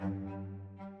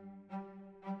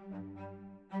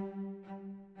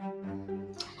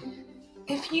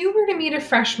If you were to meet a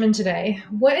freshman today,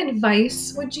 what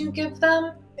advice would you give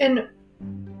them? And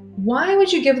why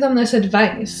would you give them this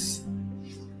advice?